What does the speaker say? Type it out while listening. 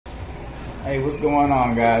Hey, what's going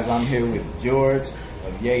on, guys? I'm here with George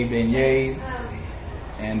of Yay Beignets,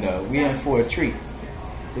 and we in for a treat.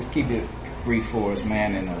 Just keep it brief for us,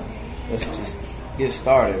 man, and let's just get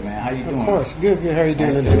started, man. How you doing? Of course. Good. How you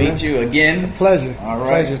doing nice today, to meet you again. A pleasure. All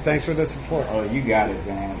right. Pleasure. Thanks for the support. Oh, you got it,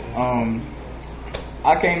 man.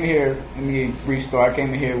 I came here, let me give you a brief story. I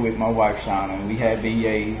came here with my wife, Shauna, and we had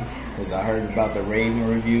beignets because I heard about the raving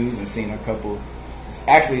reviews and seen a couple.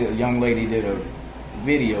 Actually, a young lady did a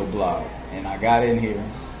video blog, and I got in here,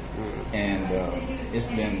 and it's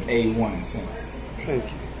been A1 since. Thank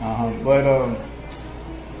you. But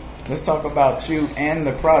let's talk about you and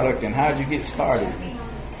the product, and how'd you get started?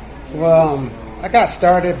 Well, I got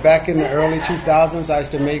started back in the early 2000s. I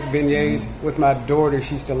used to make beignets with my daughter.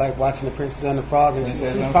 She used to like watching The Princess and the Frog, and she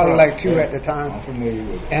was probably like 2 at the time. I'm familiar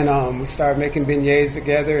with it. And we started making beignets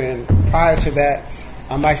together, and prior to that,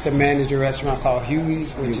 I used to manage a restaurant called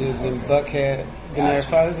Huey's, which is in Buckhead.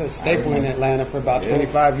 It's a staple in Atlanta for about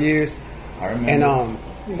 25 years. I remember.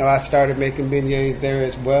 And I started making beignets there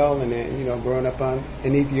as well. And then, growing up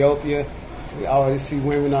in Ethiopia, we always see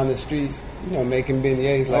women on the streets, making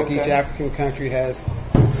beignets. Like each African country has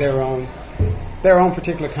their own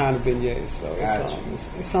particular kind of beignets. So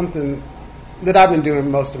it's something that I've been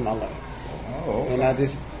doing most of my life. So, and I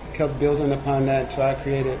just kept building upon that until I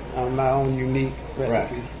created my own unique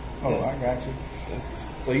recipe. Right. Oh, I got you.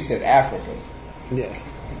 So you said Africa. Yeah.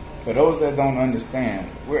 For those that don't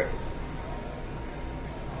understand,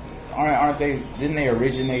 aren't they? Didn't they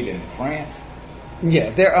originate in France? Yeah,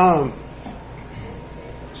 they're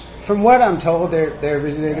from what I'm told, they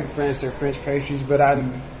originated in France. They're French pastries, but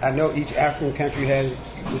I know each African country has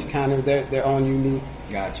this kind of their own unique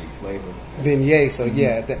flavor beignet. So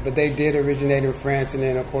but they did originate in France, and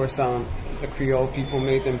then of course the Creole people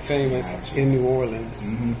made them famous in New Orleans.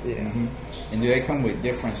 And do they come with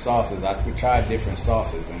different sauces? We tried different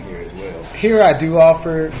sauces in here as well. Here I do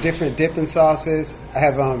offer different dipping sauces. I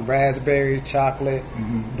have raspberry, chocolate,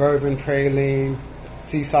 bourbon praline,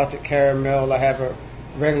 sea salted caramel. I have a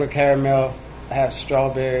regular caramel. I have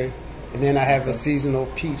strawberry, and then I have a seasonal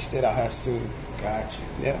peach that I'll have soon. Got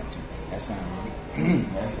you. Yeah. That sounds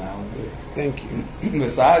good. That sounds good. Thank you.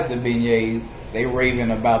 Besides the beignets, they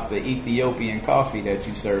raving about the Ethiopian coffee that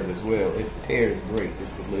you serve as well. It pairs great.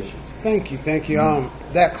 It's delicious. Thank you.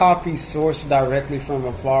 That coffee is sourced directly from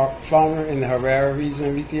a farmer in the Harare region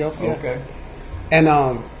of Ethiopia. Okay.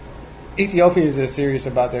 And Ethiopians are serious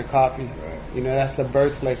about their coffee. Right. That's the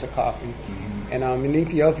birthplace of coffee. And in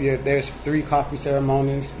Ethiopia, there's 3 coffee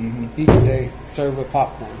ceremonies each day served with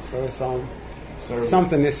popcorn. So it's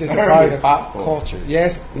something that's just a part of culture.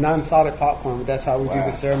 Yes, non-solid popcorn, but that's how we do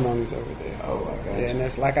the ceremonies over there. Oh, I got you. And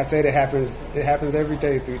it's like I said, it happens every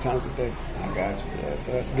day, 3 times a day. I got you. Yeah,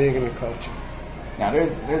 so it's big in the culture. Now,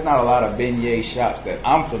 there's not a lot of beignet shops that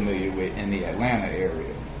I'm familiar with in the Atlanta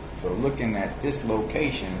area. So looking at this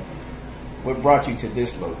location, what brought you to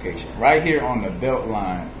this location? Right here on the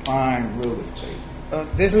Beltline, prime real estate.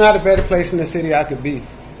 There's not a better place in the city I could be.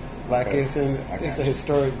 It's a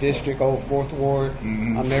historic district, Old 4th Ward.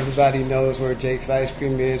 Everybody knows where Jake's Ice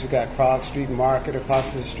Cream is. We got Krog Street Market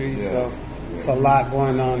across the street. Yes. So it's a lot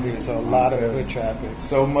going on here. So a lot of foot traffic.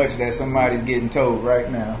 So much that somebody's getting towed right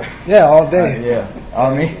now. Yeah, all day.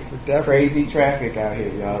 Crazy traffic out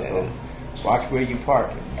here, y'all. Yeah. So watch where you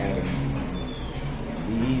park it. And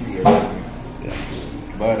be easy around here.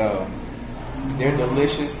 But they're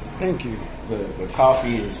delicious. Thank you. The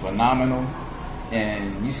coffee is phenomenal.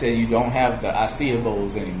 And you said you don't have the Asia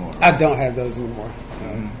bowls anymore. I don't have those anymore.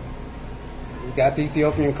 We got the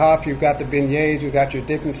Ethiopian coffee, we've got the beignets, we've got your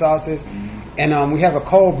dipping sauces, and we have a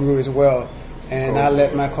cold brew as well. And I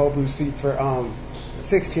let my cold brew sit for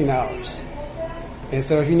 16 hours. And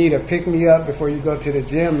so if you need a pick-me-up before you go to the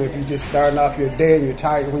gym, if you're just starting off your day and you're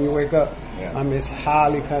tired when you wake up, it's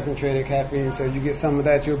highly concentrated caffeine, so you get some of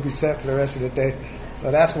that, you'll be set for the rest of the day. So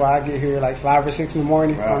that's why I get here like 5 or 6 in the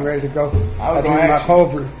morning. Right. I'm ready to go. I drink my cold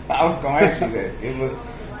brew. I was going to ask you that. It was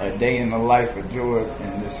a day in the life of George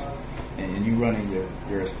and you running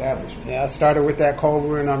your establishment. Yeah, I started with that cold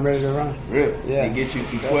brew and I'm ready to run. Really? Yeah. They get you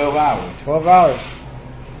to 12 hours. 12 hours.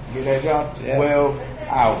 Get that job 12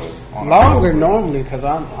 hours. Longer normally because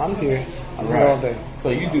I'm here. I'm here all day. So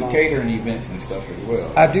you do catering events and stuff as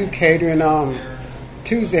well. I do catering.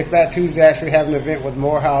 Fat Tuesday, I actually have an event with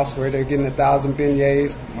Morehouse where they're getting 1,000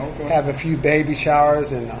 beignets. Okay. Have a few baby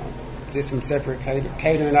showers and just some separate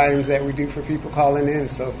catering items that we do for people calling in.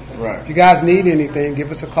 So if you guys need anything, give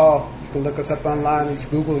us a call. You can look us up online. Just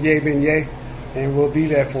Google Yay Beignets, and we'll be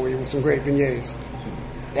there for you with some great beignets.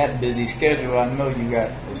 that busy schedule, I know you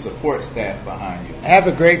got a support staff behind you. I have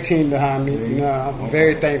a great team behind me. You know, I'm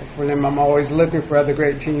very thankful for them. I'm always looking for other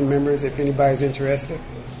great team members if anybody's interested.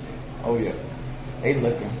 Oh yeah, they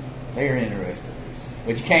looking. They're interested,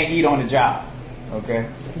 but you can't eat on the job. Okay.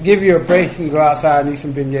 Give you a break and go outside and eat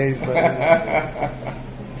some beignets. But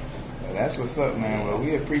that's what's up, man. Well,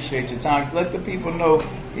 we appreciate your time. Let the people know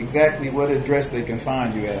exactly what address they can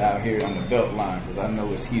find you at out here on the Beltline, because I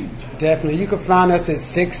know it's huge. Definitely. You can find us at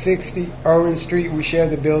 660 Irwin Street. We share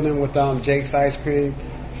the building with Jake's Ice Cream,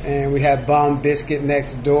 and we have Bomb Biscuit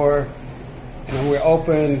next door. And we're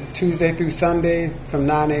open Tuesday through Sunday from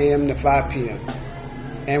 9 a.m. to 5 p.m.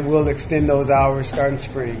 And we'll extend those hours starting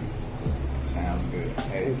spring. Sounds good.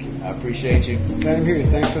 Hey, thank you. I appreciate you. Same here.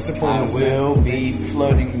 Thanks for supporting us. I will be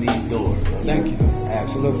flooding these doors. Thank you.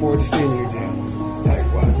 Absolutely. Look forward to seeing you again.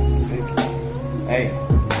 Likewise. Thank you. Hey,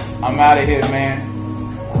 I'm out of here, man.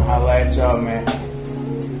 I'll holla at y'all, man.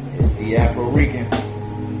 It's the Afro Rican.